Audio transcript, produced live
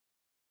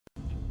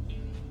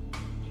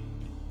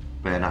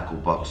bare-knuckle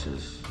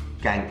boxers,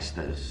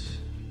 gangsters,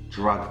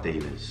 drug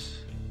dealers.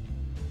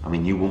 I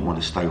mean, you wouldn't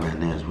want to stay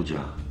around theirs, would you?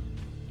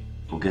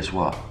 Well, guess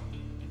what?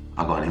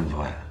 I got an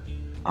invite.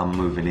 I'm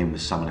moving in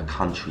with some of the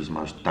country's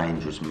most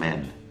dangerous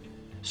men,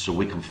 so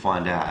we can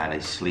find out how they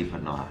sleep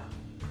at night.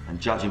 And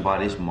judging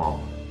by this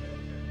mob,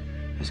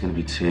 there's going to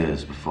be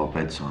tears before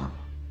bedtime.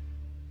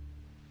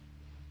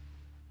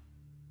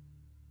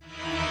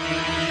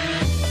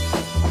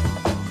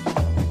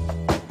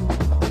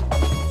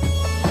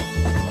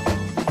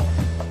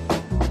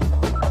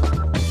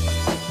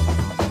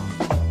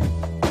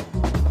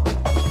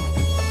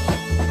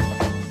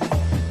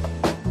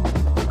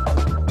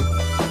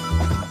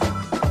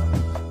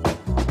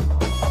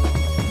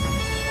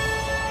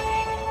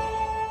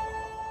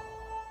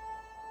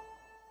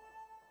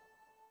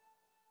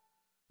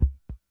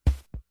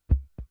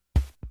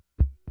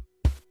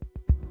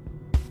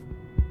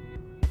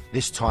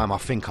 This time I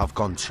think I've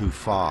gone too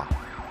far.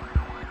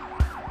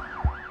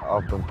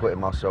 I've been putting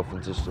myself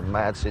into some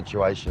mad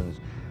situations,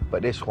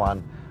 but this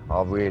one,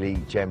 I really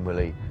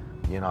generally,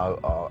 you know,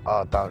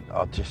 I've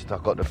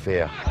got the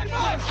fear.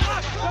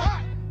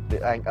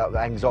 The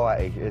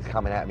anxiety is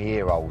coming out of my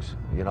ear holes,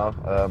 you know.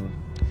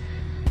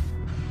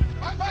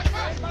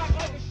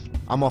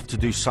 I'm off to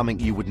do something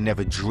you would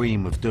never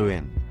dream of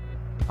doing.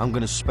 I'm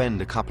going to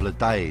spend a couple of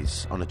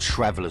days on a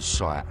traveller's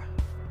site.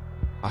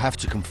 I have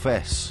to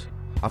confess,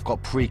 I've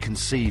got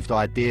preconceived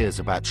ideas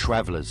about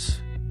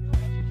travellers.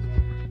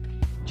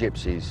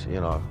 Gypsies, you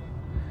know,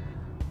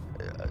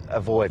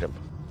 avoid them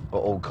at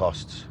all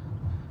costs,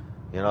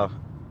 you know.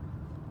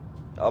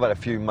 I've had a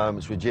few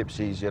moments with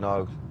gypsies, you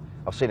know.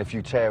 I've seen a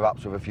few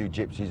tear-ups with a few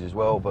gypsies as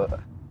well,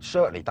 but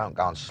certainly don't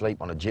go and sleep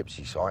on a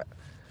gypsy site.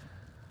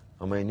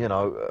 I mean, you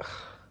know,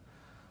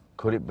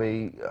 could it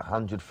be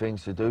 100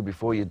 things to do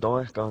before you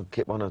die? Go and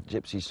keep on a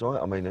gypsy site?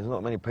 I mean, there's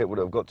not many people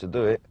that have got to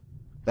do it.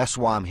 That's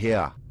why I'm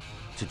here,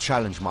 to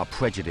challenge my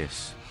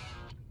prejudice.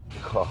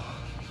 Oh,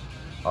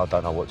 I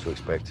don't know what to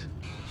expect.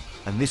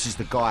 And this is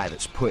the guy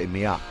that's putting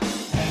me up.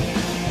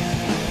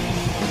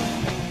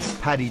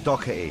 Paddy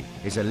Docherty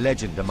is a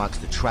legend amongst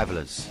the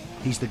travellers.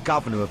 He's the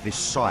governor of this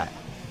site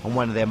and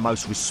one of their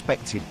most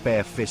respected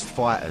bare-fist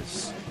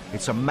fighters.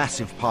 It's a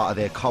massive part of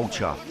their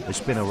culture that's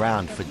been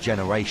around for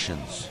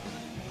generations.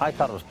 I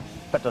thought it was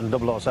better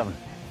than 007.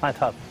 I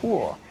thought,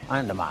 whoa,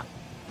 I'm the man.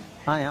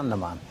 I am the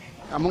man.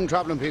 Among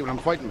travelling people and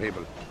fighting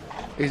people,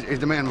 he's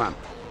the main man.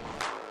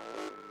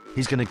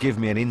 He's going to give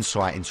me an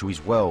insight into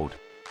his world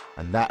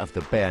and that of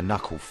the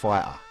bare-knuckle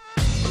fighter.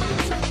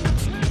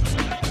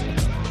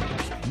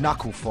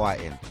 Knuckle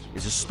fighting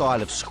is a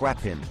style of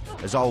scrapping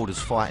as old as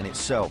fighting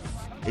itself.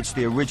 It's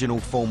the original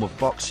form of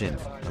boxing,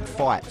 and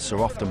fights are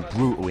often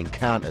brutal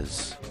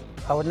encounters.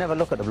 I would never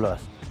look at the blood.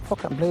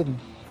 Fuck, I'm bleeding.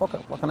 Fuck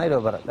it, what can I do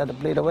about it? Let it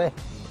bleed away.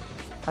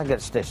 I'll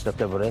get stitched up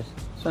there with it.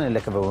 It's only a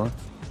lick of a wound.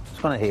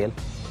 It's going to heal.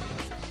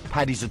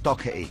 Paddy's a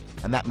Docherty,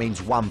 and that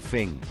means one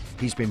thing.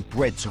 He's been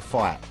bred to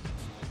fight.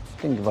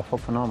 Didn't give a fuck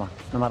for no man,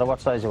 no matter what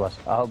size he was,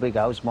 or how big or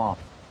how small.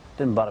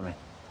 Didn't bother me.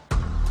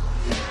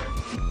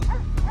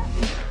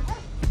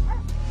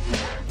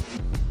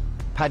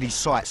 Paddy's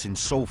site's in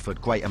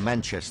Salford, Greater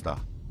Manchester,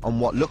 on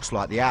what looks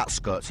like the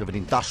outskirts of an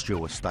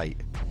industrial estate.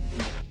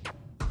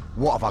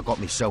 What have I got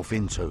myself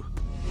into?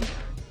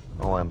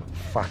 I'm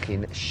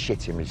fucking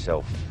shitting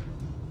myself.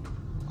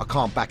 I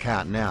can't back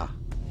out now.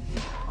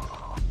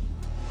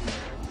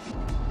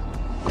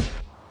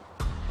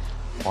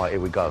 All right,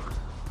 here we go.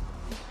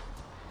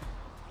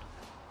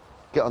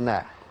 Get on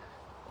that.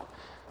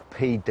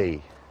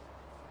 PD.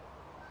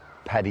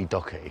 Paddy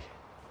Docherty.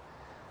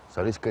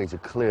 So this geezer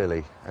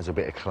clearly has a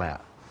bit of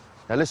clout.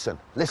 Now listen,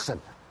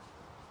 listen.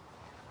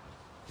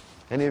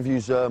 Any of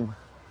yous at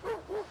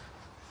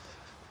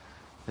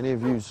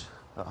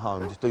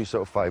home, just do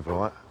yourself a favour,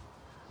 all right?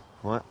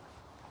 All right?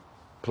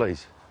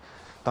 Please,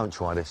 don't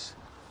try this.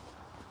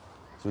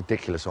 It's a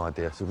ridiculous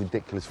idea. It's a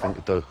ridiculous thing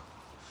to do.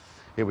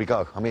 Here we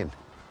go. I'm in.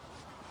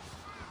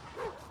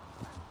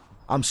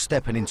 I'm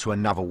stepping into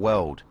another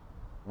world,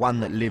 one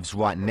that lives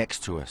right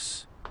next to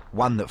us,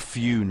 one that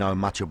few know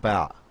much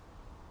about.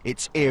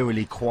 It's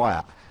eerily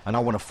quiet, and I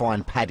want to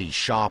find Paddy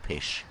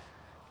sharpish.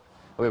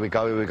 Oh, here we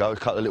go, here we go.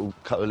 Couple of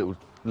little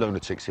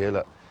lunatics here,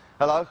 look.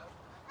 Hello?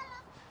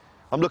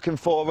 I'm looking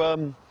for,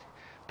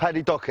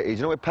 Paddy Docherty. Do you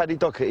know where Paddy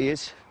Docherty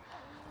is?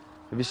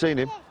 Have you seen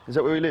him? Is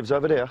that where he lives,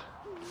 over there?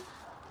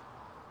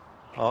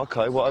 Oh,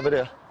 OK, what, over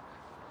there?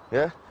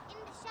 Yeah?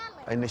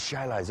 In the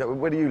chalet. Is that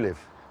where do you live?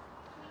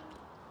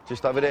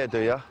 Just over there,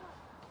 do you?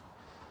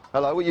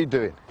 Hello, what are you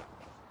doing?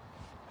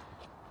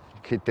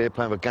 Kid there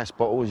playing with a gas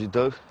bottle, as you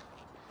do.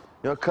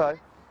 You OK?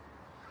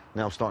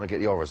 Now I'm starting to get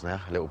the horrors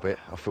now, a little bit.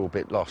 I feel a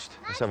bit lost.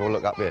 Let's have a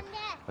look up here.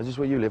 Is this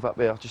where you live, up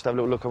there? Just have a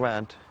little look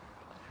around.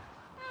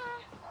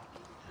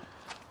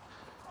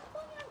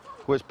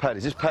 Where's Paddy?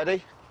 Is this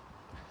Paddy?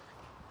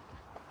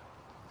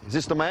 Is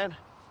this the man?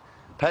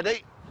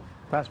 Paddy?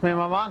 That's me,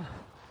 my man.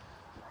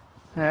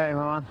 Hey,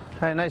 my man.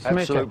 Hey, nice to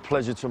meet you. Absolute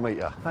pleasure to meet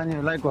you. And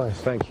you, likewise.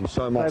 Thank you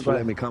so much for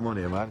letting me come on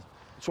here, man.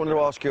 Just wanted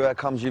to ask you how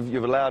comes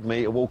you've allowed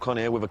me to walk on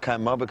here with a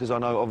camera, because I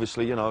know,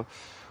 obviously, you know,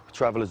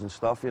 travellers and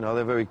stuff, you know,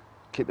 they're very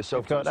keep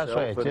themselves to That's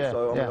themselves. right, yeah,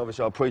 So, I mean,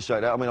 obviously, I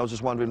appreciate that. I mean, I was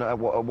just wondering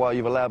why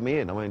you've allowed me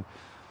in. I mean...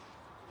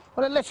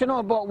 Well, it lets you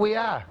know what we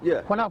are.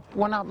 Yeah.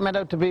 We're not meant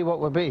out to be what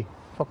we be.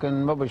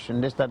 Fucking rubbish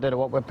and this, that,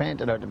 what we're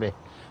painted out to be.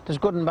 There's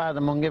good and bad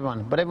among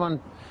everyone. But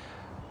everyone,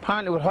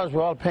 apparently with us,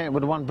 we're all painted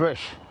with one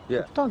brush.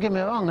 Yeah. Don't get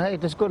me wrong, hey,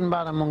 there's good and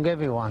bad among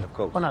everyone. Of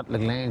course. We're not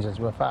little angels,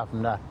 we're far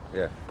from that.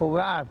 Yeah. But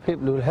we are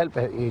people who help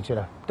each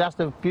other. That's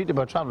the beauty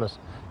about travellers.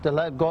 They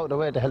like go out the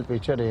way to help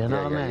each other, you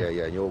know what I mean?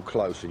 Yeah, you're all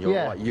close and you're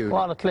like you.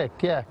 All a click,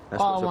 yeah.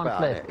 That's all what's one about,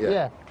 click, yeah.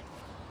 yeah.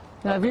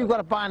 Now, if you've got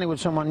a barney with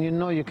someone, you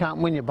know you can't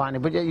win your barney,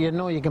 but you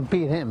know you can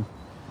beat him.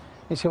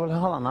 You say, well,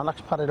 hold on, I'll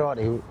ask Paddy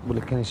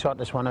Docherty, can he sort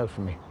this one out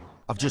for me?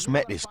 I've just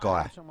met this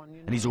guy,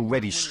 and he's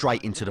already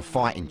straight into the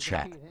fighting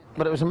chat.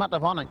 But it was a matter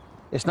of honour.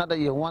 It's not that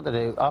you wanted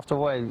it. After a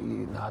while,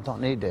 no, I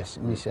don't need this.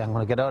 And you say, I'm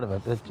going to get out of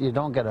it. But you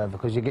don't get out of it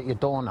because you get your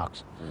door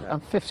knocks. Yeah. I'm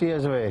 50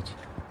 years of age.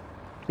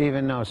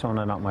 Even now,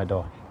 someone knocked my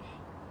door.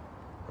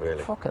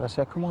 Really? Fuck it. I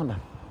said, come on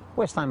then.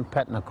 Waste time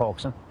petting and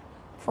coaxing.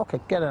 Fuck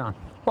it, get it on.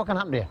 What can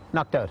happen to you?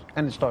 Knocked out.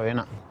 End of story,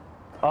 innit?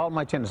 All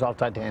my chin is all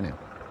tied to now.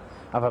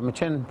 I've had my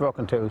chin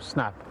broken too,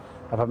 snap.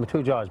 I've had my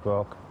 2 jaws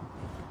broke.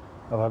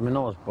 I've had my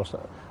nose busted.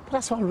 But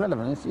that's all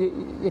relevant.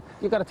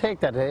 You got to take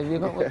that. You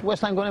got,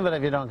 waste time going in with it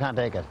if you can't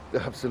take it.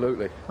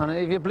 Absolutely. And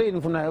if you're bleeding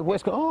from there,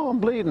 waste go, oh, I'm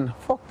bleeding.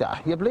 Fuck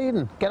that. You're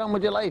bleeding. Get on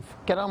with your life.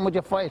 Get on with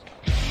your fight.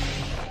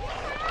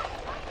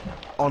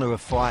 Honour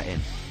of fighting.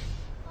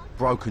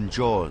 Broken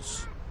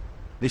jaws.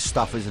 This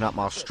stuff isn't up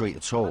my street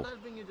at all.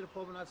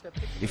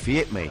 If he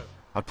hit me,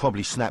 I'd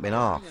probably snap in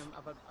half.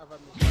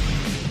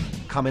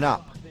 Coming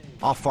up,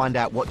 I'll find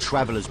out what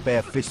travellers'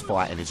 bare fist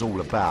fighting is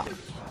all about.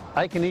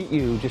 I can eat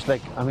you just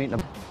like I'm eating a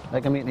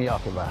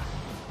Yorkie bar.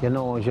 Your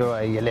nose, your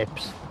eye, your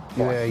lips,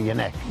 your ear, your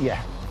neck.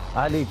 Yeah.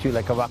 I'll eat you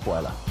like a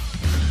Rottweiler.